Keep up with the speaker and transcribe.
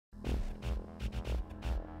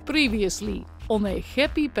Previously on a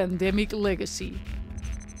Happy Pandemic Legacy.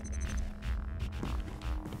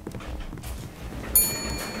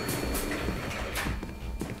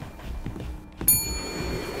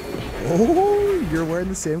 Oh, you're wearing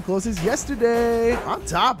the same clothes as yesterday. On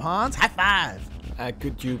top, Hans. High five.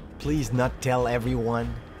 Could you please not tell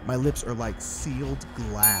everyone? My lips are like sealed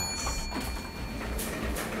glass.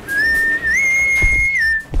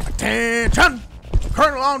 Attention!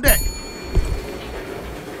 Colonel on deck.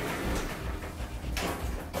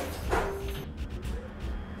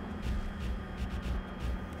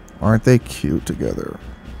 Aren't they cute together?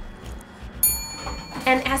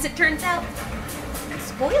 And as it turns out,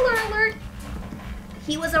 spoiler alert,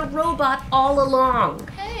 he was a robot all along.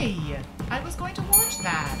 Hey, I was going to watch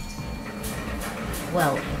that.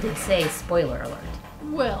 Well, it did say spoiler alert.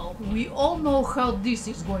 Well, we all know how this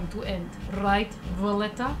is going to end, right,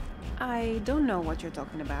 Valletta? I don't know what you're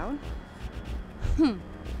talking about.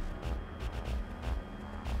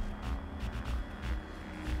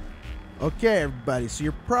 Okay, everybody, so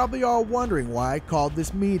you're probably all wondering why I called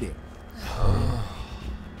this meeting.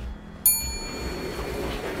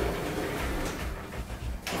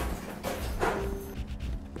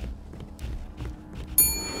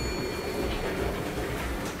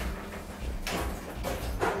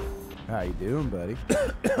 How you doing, buddy?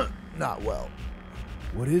 Not well.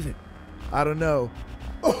 What is it? I don't know.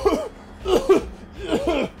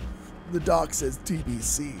 The doc says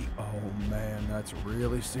TBC. Oh man, that's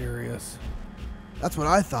really serious. That's what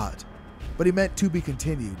I thought. But he meant to be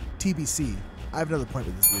continued. TBC. I have another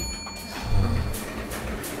appointment this week.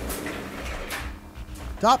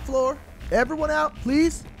 Top floor. Everyone out,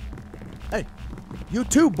 please. Hey, you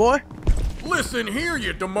too, boy. Listen here,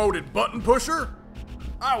 you demoted button pusher.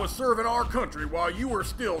 I was serving our country while you were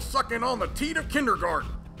still sucking on the teat of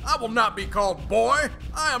kindergarten. I will not be called boy.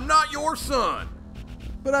 I am not your son.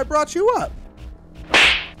 But I brought you up.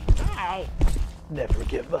 Ow. Never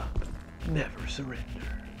give up. Never surrender.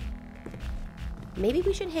 Maybe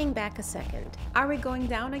we should hang back a second. Are we going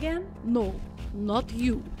down again? No, not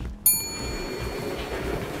you.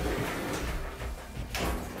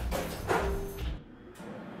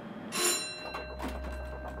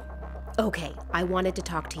 Okay, I wanted to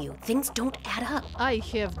talk to you. Things don't add up. I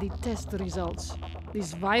have the test results.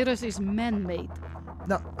 This virus is man-made.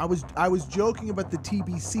 No, I was joking about the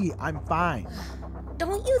TBC. I'm fine.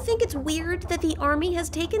 Don't you think it's weird that the Army has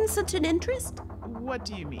taken such an interest? What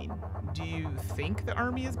do you mean? Do you think the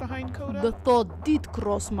Army is behind Coda? The thought did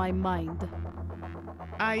cross my mind.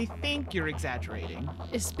 I think you're exaggerating.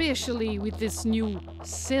 Especially with this new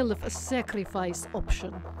self-sacrifice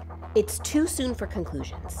option. It's too soon for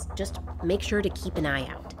conclusions. Just make sure to keep an eye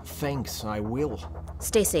out. Thanks, I will.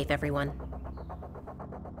 Stay safe, everyone.